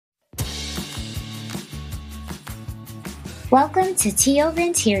Welcome to Tee Ove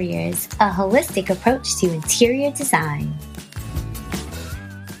Interiors, a holistic approach to interior design.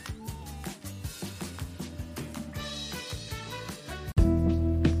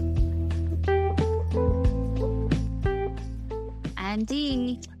 I'm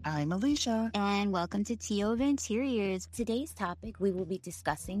Dee. I'm Alicia. And welcome to Tee Ove Interiors. Today's topic, we will be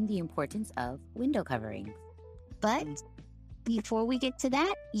discussing the importance of window coverings. But before we get to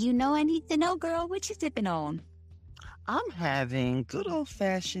that, I need to know, girl, what you sipping on? I'm having good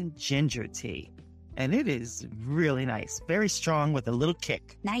old-fashioned ginger tea, and it is really nice. Very strong with a little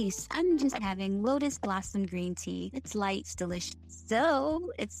kick. Nice. I'm just having Lotus Blossom green tea. It's light, it's delicious.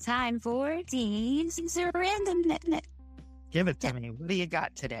 So it's time for Dee's Random. Give it to me. What do you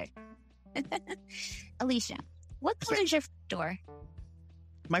got today? Alicia, what color is your door?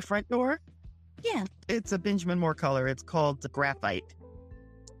 My front door? Yeah. It's a Benjamin Moore color. It's called graphite.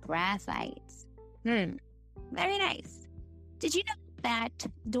 Graphite. Very nice. Did you know that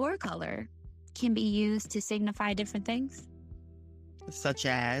door color can be used to signify different things? Such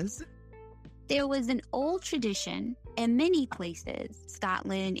as? There was an old tradition in many places,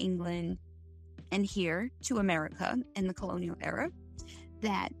 Scotland, England, and here to America in the colonial era,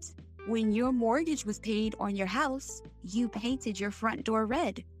 that when your mortgage was paid on your house, you painted your front door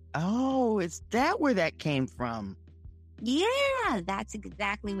red. Oh, is that where that came from? Yeah, that's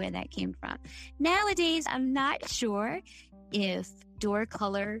exactly where that came from. Nowadays, I'm not sure if door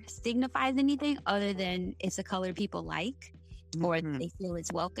color signifies anything other than it's a color people like or they feel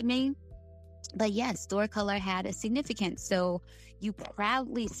it's welcoming. But yes, door color had a significance. So you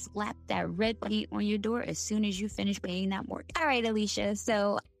proudly slap that red paint on your door as soon as you finish paying that mortgage. All right, Alicia.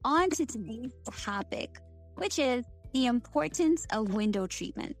 So on to today's topic, which is the importance of window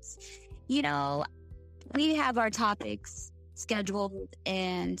treatments. We have our topics scheduled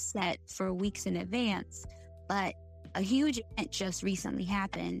and set for weeks in advance, but a huge event just recently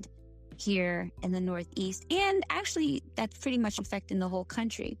happened here in the Northeast, and actually that's pretty much affecting the whole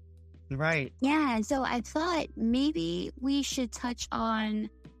country. Right. Yeah, so I thought maybe we should touch on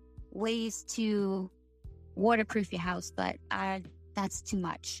ways to waterproof your house, but that's too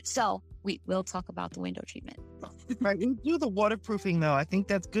much. So we will talk about the window treatment. Right. You do the waterproofing, though. I think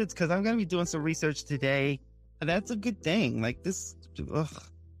that's good because I'm going to be doing some research today. And that's a good thing. Like this.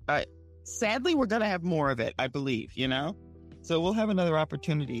 Sadly, we're going to have more of it, I believe, So we'll have another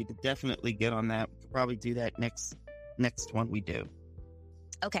opportunity to definitely get on that. We'll probably do that next one we do.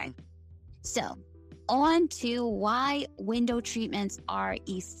 Okay. So on to why window treatments are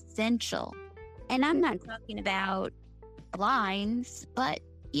essential. And I'm not talking about blinds, but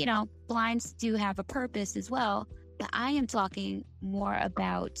blinds do have a purpose as well. But I am talking more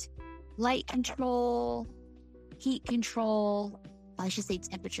about light control, heat control, I should say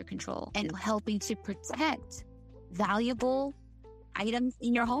temperature control, and helping to protect valuable items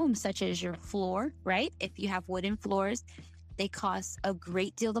in your home, such as your floor, right? If you have wooden floors, they cost a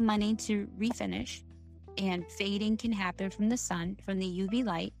great deal of money to refinish, and fading can happen from the sun, from the UV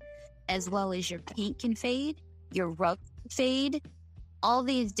light, as well as your paint can fade, your rug can fade. All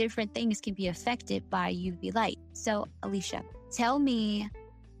these different things can be affected by UV light. So, Alicia, tell me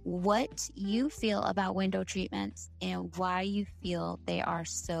what you feel about window treatments and why you feel they are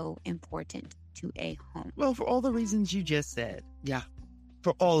so important to a home. Well, for all the reasons you just said. Yeah,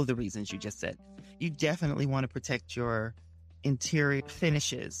 for all of the reasons you just said. You definitely want to protect your interior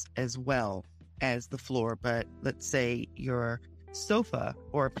finishes as well as the floor. But let's say your sofa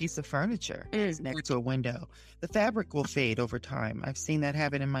or a piece of furniture is next to a window. The fabric will fade over time. I've seen that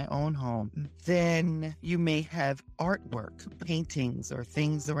happen in my own home. Then you may have artwork, paintings, or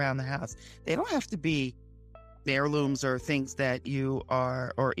things around the house. They don't have to be heirlooms or things that you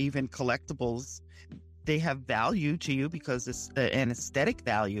are, or even collectibles. They have value to you because it's an aesthetic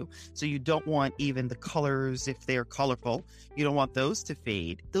value. So you don't want even the colors, if they're colorful, you don't want those to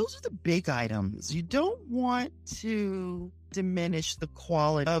fade. Those are the big items. You don't want to diminish the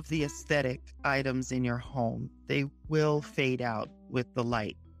quality of the aesthetic items in your home. They will fade out with the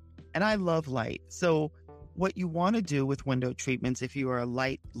light. And I love light. So what you want to do with window treatments, if you are a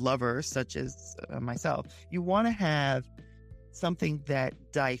light lover, such as myself, you want to have something that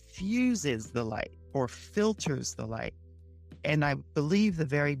diffuses the light or filters the light. And I believe the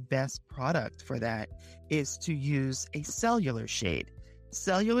very best product for that is to use a cellular shade.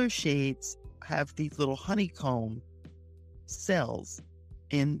 Cellular shades have these little honeycomb cells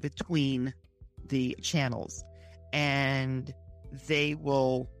in between the channels, and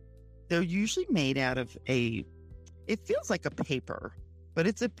they're usually made out of it feels like a paper, but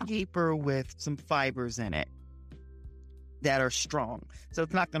it's a paper with some fibers in it that are strong. So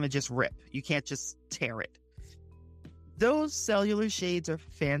it's not going to just rip. You can't just tear it. Those cellular shades are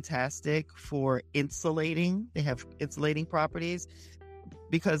fantastic for insulating. They have insulating properties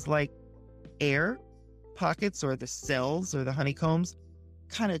because like air pockets or the cells or the honeycombs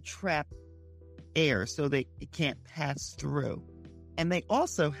kind of trap air so it can't pass through. And they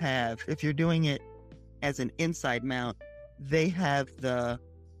also have, if you're doing it as an inside mount, they have the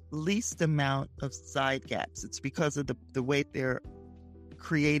least amount of side gaps. It's because of the way they're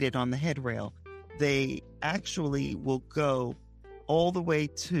created on the headrail. They actually will go all the way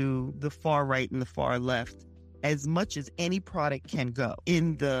to the far right and the far left as much as any product can go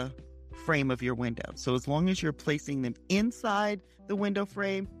in the frame of your window. So as long as you're placing them inside the window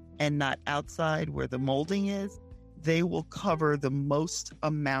frame and not outside where the molding is, they will cover the most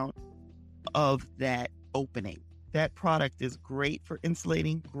amount of that opening. That product is great for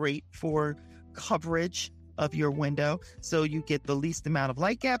insulating, great for coverage of your window, so you get the least amount of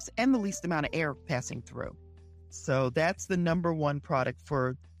light gaps and the least amount of air passing through. So that's the number one product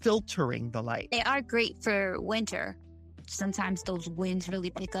for filtering the light. They are great for winter. Sometimes those winds really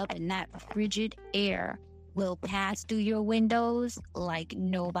pick up and that frigid air will pass through your windows like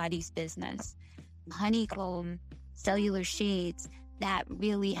nobody's business. Honeycomb cellular shades, that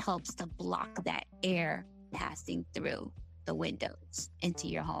really helps to block that air passing through the windows into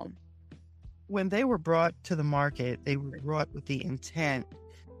your home. When they were brought to the market, they were brought with the intent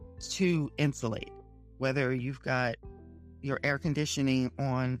to insulate. Whether you've got your air conditioning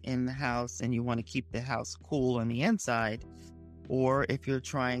on in the house and you want to keep the house cool on the inside, or if you're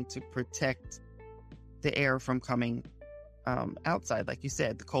trying to protect the air from coming outside, like you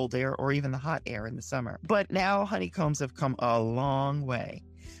said, the cold air or even the hot air in the summer. But now honeycombs have come a long way.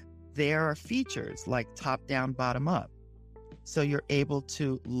 There are features like top down, bottom up. So you're able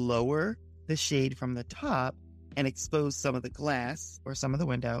to lower the shade from the top and expose some of the glass or some of the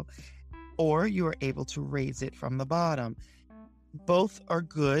window, or you are able to raise it from the bottom. Both are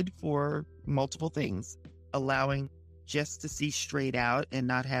good for multiple things, allowing just to see straight out and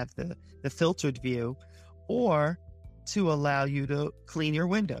not have the filtered view, or to allow you to clean your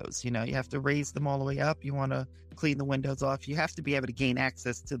windows. You know, you have to raise them all the way up. You want to clean the windows off. You have to be able to gain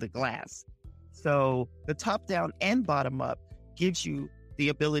access to the glass. So the top down and bottom up gives you the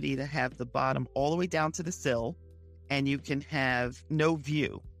ability to have the bottom all the way down to the sill, and you can have no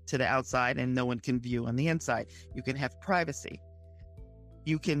view to the outside and no one can view on the inside. You can have privacy.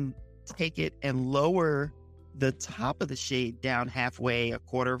 You can take it and lower the top of the shade down halfway, a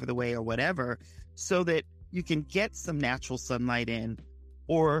quarter of the way or whatever, so that you can get some natural sunlight in,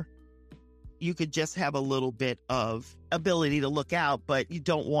 or you could just have a little bit of ability to look out, but you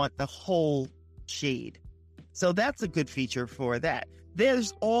don't want the whole shade. So that's a good feature for that.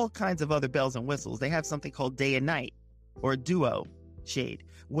 There's all kinds of other bells and whistles. They have something called day and night or duo shade,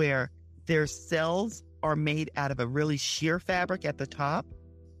 where their cells are made out of a really sheer fabric at the top.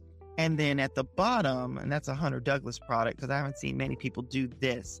 And then at the bottom, and that's a Hunter Douglas product because I haven't seen many people do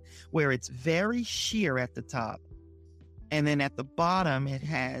this, where it's very sheer at the top. And then at the bottom, it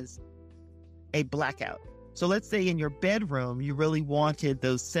has a blackout. So let's say in your bedroom, you really wanted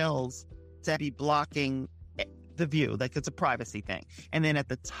those cells to be blocking the view, like it's a privacy thing. And then at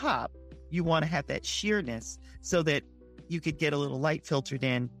the top, you want to have that sheerness so that you could get a little light filtered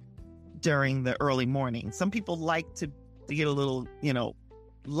in during the early morning. Some people like to get a little,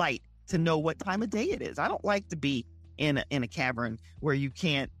 light to know what time of day it is. I don't like to be in a cavern where you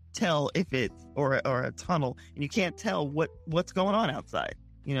can't tell if it's or a tunnel and you can't tell what's going on outside.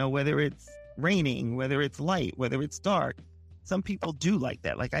 Whether it's raining, whether it's light, whether it's dark. Some people do like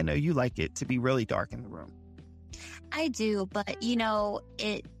that. Like I know you like it to be really dark in the room. I do, but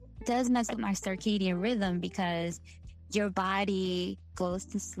it does mess with my circadian rhythm because your body goes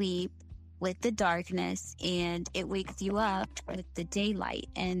to sleep with the darkness and it wakes you up with the daylight.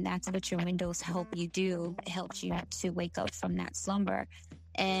 And that's what your windows help you do. It helps you to wake up from that slumber.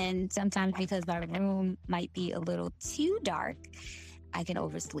 And sometimes because my room might be a little too dark, I can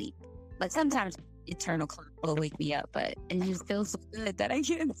oversleep. But sometimes eternal clock will wake me up, but it just feels so good that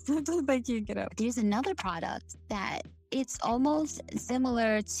sometimes I can't get up. There's another product that it's almost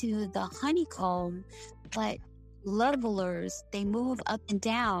similar to the honeycomb, but levelers, they move up and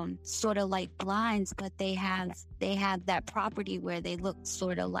down sort of like blinds, but they have that property where they look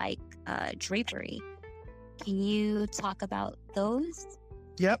sort of like drapery. Can you talk about those?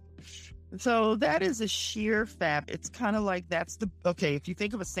 Yep. So that is a sheer fab. It's kind of like if you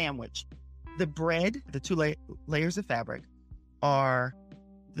think of a sandwich, the bread, the two layers of fabric are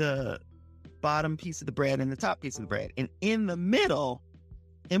the bottom piece of the bread and the top piece of the bread. And in the middle,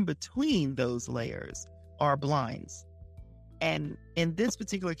 in between those layers, are blinds. And in this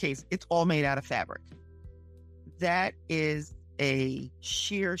particular case, it's all made out of fabric. that is a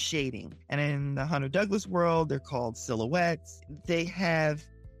sheer shading. And in the Hunter Douglas world, they're called silhouettes. They have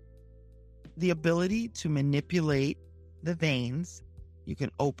the ability to manipulate the vanes. You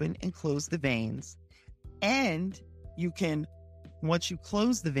can open and close the vanes. And you can, once you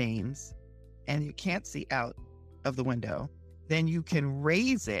close the vanes and you can't see out of the window, then you can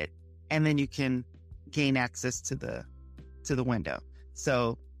raise it and then you can gain access to the window.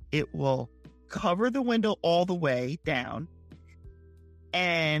 So it will cover the window all the way down,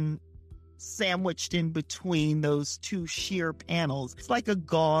 and sandwiched in between those two sheer panels, it's like a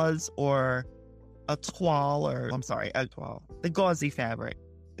gauze or a toile, the gauzy fabric.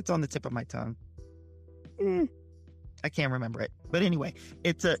 It's on the tip of my tongue. I can't remember it. But anyway,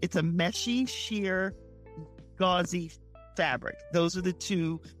 it's a meshy, sheer, gauzy fabric. Those are the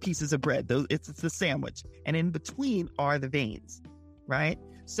two pieces of bread. It's the sandwich. And in between are the vanes, right?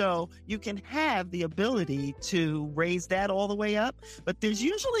 So you can have the ability to raise that all the way up, but there's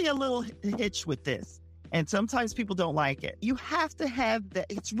usually a little hitch with this. And sometimes people don't like it. You have to have that.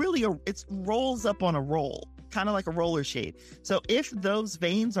 It rolls up on a roll, kind of like a roller shade. So if those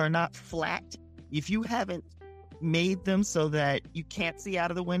vanes are not flat, if you haven't made them so that you can't see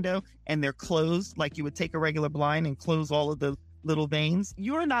out of the window and they're closed, like you would take a regular blind and close all of the little vanes,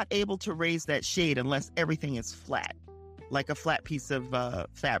 you're not able to raise that shade unless everything is flat, like a flat piece of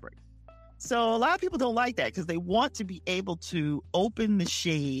fabric. So a lot of people don't like that because they want to be able to open the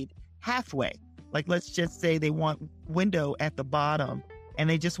shade halfway. Like, let's just say they want window at the bottom and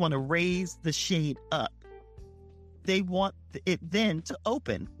they just want to raise the shade up. They want it then to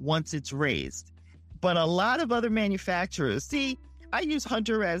open once it's raised. But a lot of other manufacturers, I use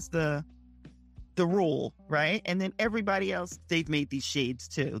Hunter as the rule, right? And then everybody else, they've made these shades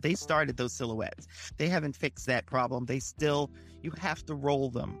too. They started those silhouettes. They haven't fixed that problem. You have to roll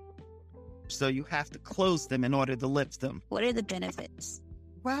them. So you have to close them in order to lift them. What are the benefits?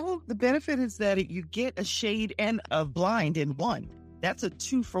 Well, the benefit is that you get a shade and a blind in one. That's a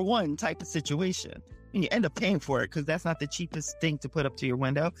 2-for-1 type of situation. And you end up paying for it because that's not the cheapest thing to put up to your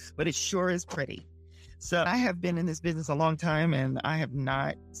window, but it sure is pretty. So I have been in this business a long time, and I have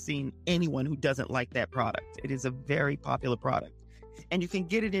not seen anyone who doesn't like that product. It is a very popular product. And you can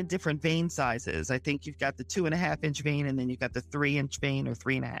get it in different vane sizes. I think you've got the 2.5-inch vane, and then you've got the 3-inch vane or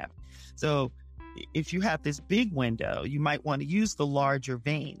 3.5. So if you have this big window, you might want to use the larger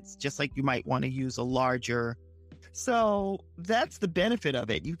vanes, just like you might want to use a larger. So that's the benefit of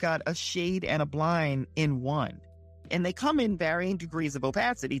it. You've got a shade and a blind in one. And they come in varying degrees of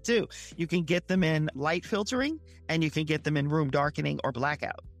opacity, too. You can get them in light filtering, and you can get them in room darkening or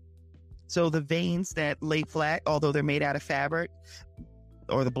blackout. So the vanes that lay flat, although they're made out of fabric,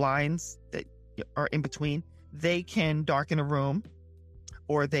 or the blinds that are in between, they can darken a room,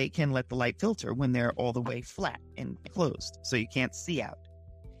 or they can let the light filter when they're all the way flat and closed, so you can't see out.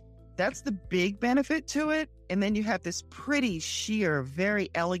 That's the big benefit to it. And then you have this pretty sheer, very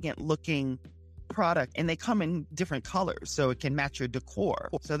elegant looking product, and they come in different colors so it can match your decor.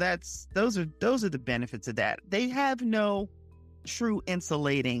 So those are the benefits of that. They have no true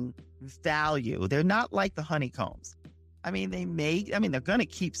insulating value. They're not like the honeycombs. They're going to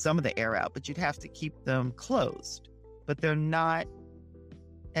keep some of the air out, but you'd have to keep them closed. But they're not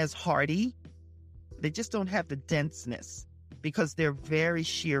as hardy. They just don't have the denseness because they're very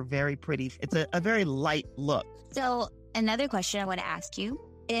sheer, very pretty. It's a very light look. So another question I want to ask you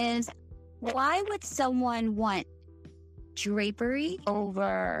is, why would someone want drapery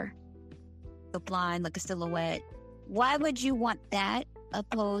over the blind, like a silhouette? Why would you want that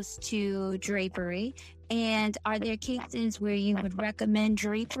opposed to drapery? And are there cases where you would recommend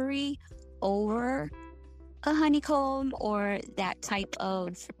drapery over a honeycomb or that type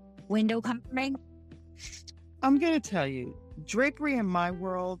of window covering? I'm going to tell you, drapery in my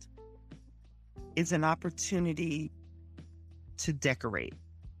world is an opportunity to decorate.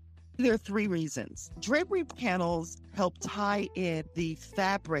 There are 3 reasons. Drapery panels help tie in the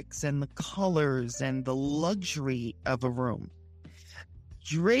fabrics and the colors and the luxury of a room.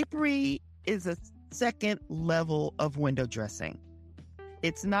 Drapery is a second level of window dressing.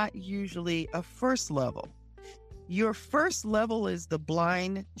 It's not usually a first level. Your first level is the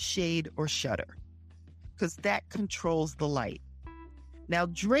blind, shade, or shutter, because that controls the light. Now,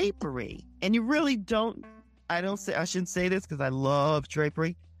 drapery, and you really don't, I shouldn't say this because I love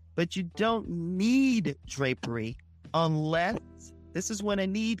drapery, but you don't need drapery unless, this is when a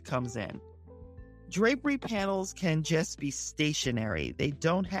need comes in. Drapery panels can just be stationary. They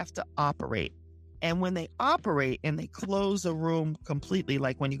don't have to operate. And when they operate and they close a room completely,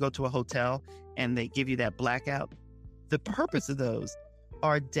 like when you go to a hotel and they give you that blackout, the purpose of those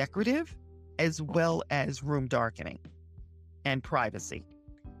are decorative as well as room darkening and privacy.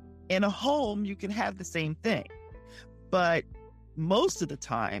 In a home, you can have the same thing, but most of the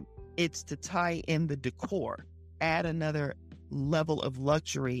time, it's to tie in the decor, add another level of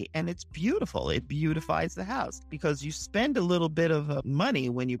luxury, and it's beautiful. It beautifies the house because you spend a little bit of money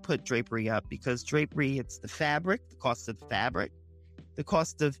when you put drapery up, because drapery, it's the fabric, the cost of the fabric, the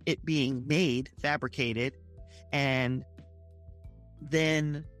cost of it being made, fabricated, and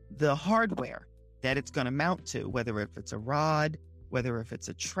then the hardware that it's going to mount to, whether if it's a rod, whether if it's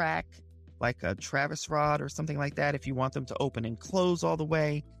a track, like a Travis rod or something like that, if you want them to open and close all the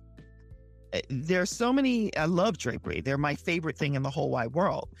way. There's so many, I love drapery. They're my favorite thing in the whole wide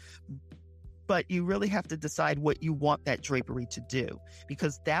world. But you really have to decide what you want that drapery to do,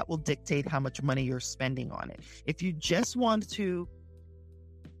 because that will dictate how much money you're spending on it. If you just want to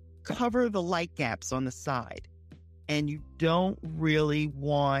cover the light gaps on the side and you don't really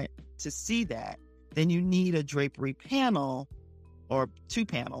want to see that, then you need a drapery panel or 2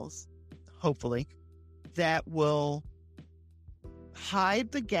 panels, hopefully, that will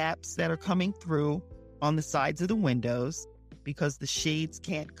hide the gaps that are coming through on the sides of the windows, because the shades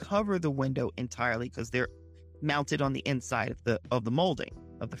can't cover the window entirely because they're mounted on the inside of the molding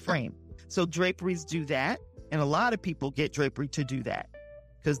of the frame. So draperies do that, and a lot of people get drapery to do that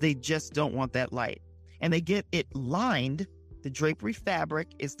because they just don't want that light. And they get it lined. The drapery fabric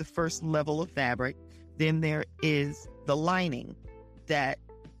is the first level of fabric. Then there is the lining that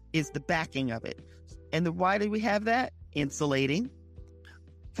is the backing of it. And why do we have that? Insulating.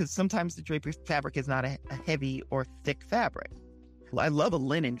 Because sometimes the drapery fabric is not a heavy or thick fabric. I love a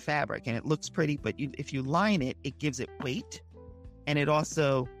linen fabric and it looks pretty, but if you line it, it gives it weight, and it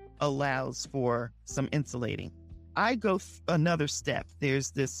also allows for some insulating. I go another step.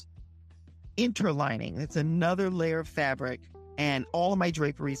 There's this interlining. It's another layer of fabric, and all of my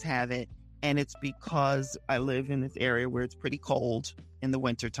draperies have it. And it's because I live in this area where it's pretty cold in the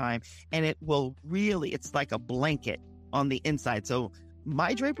wintertime, and it will really, it's like a blanket on the inside. So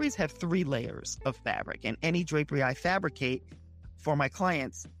my draperies have 3 layers of fabric, and any drapery I fabricate for my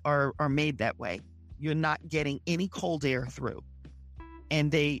clients are made that way. You're not getting any cold air through,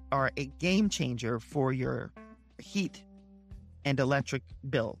 and they are a game changer for your heat and electric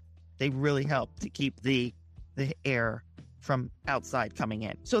bill. They really help to keep the air from outside coming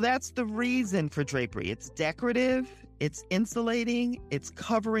in. So that's the reason for drapery. It's decorative, it's insulating, it's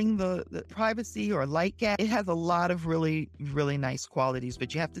covering the privacy or light gap. It has a lot of really, really nice qualities,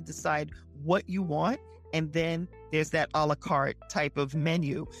 but you have to decide what you want. And then there's that a la carte type of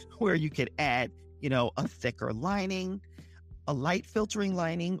menu where you could add, a thicker lining, a light filtering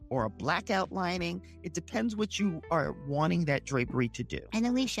lining, or a blackout lining. It depends what you are wanting that drapery to do. And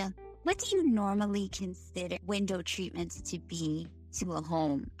Alicia, what do you normally consider window treatments to be to a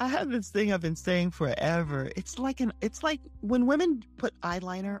home? I have this thing I've been saying forever. It's like when women put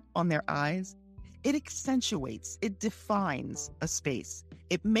eyeliner on their eyes, it accentuates, it defines a space.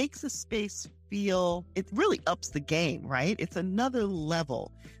 It makes a space feel, it really ups the game, right? It's another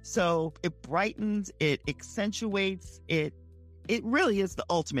level. So it brightens, it accentuates, it really is the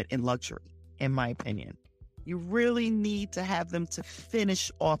ultimate in luxury, in my opinion. You really need to have them to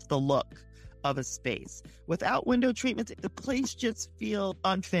finish off the look of a space. Without window treatments, the place just feels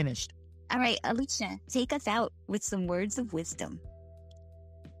unfinished. All right, Alicia, take us out with some words of wisdom.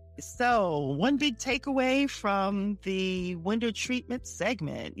 So, one big takeaway from the window treatment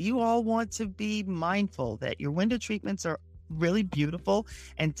segment, you all want to be mindful that your window treatments are really beautiful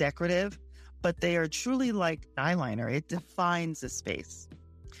and decorative, but they are truly like eyeliner. It defines a space.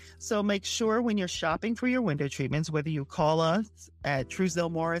 So make sure when you're shopping for your window treatments, whether you call us at Truesdale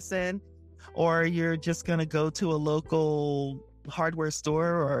Morrison or you're just going to go to a local hardware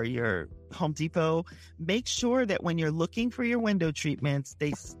store or your Home Depot, make sure that when you're looking for your window treatments,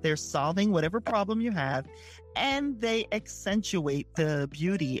 they're solving whatever problem you have and they accentuate the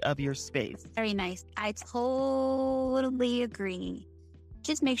beauty of your space. Very nice. I totally agree.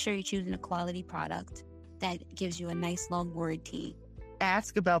 Just make sure you're choosing a quality product that gives you a nice long warranty.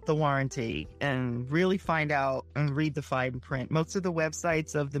 Ask about the warranty and really find out and read the fine print. Most of the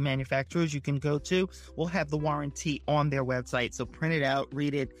websites of the manufacturers you can go to will have the warranty on their website. So print it out,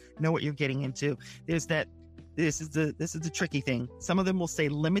 read it, know what you're getting into. This is the tricky thing. Some of them will say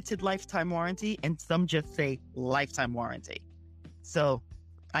limited lifetime warranty and some just say lifetime warranty. So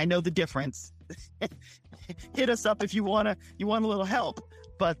I know the difference. Hit us up if you want a little help.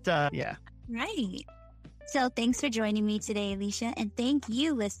 But yeah. Right. So thanks for joining me today, Alicia. And thank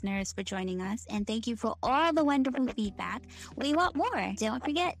you, listeners, for joining us. And thank you for all the wonderful feedback. We want more. Don't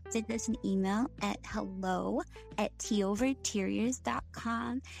forget, send us an email at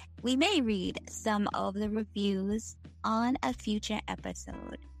hello@toverteriors.com. We may read some of the reviews on a future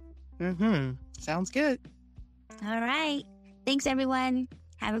episode. Sounds good. All right. Thanks, everyone.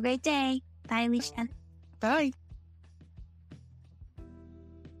 Have a great day. Bye, Alicia. Bye.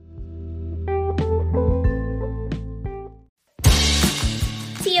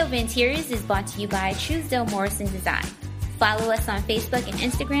 T Over Interiors is brought to you by Truesdale Morrison Design. Follow us on Facebook and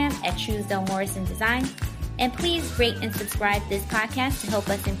Instagram at Truesdale Morrison Design. And please rate and subscribe this podcast to help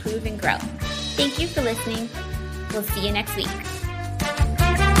us improve and grow. Thank you for listening. We'll see you next week.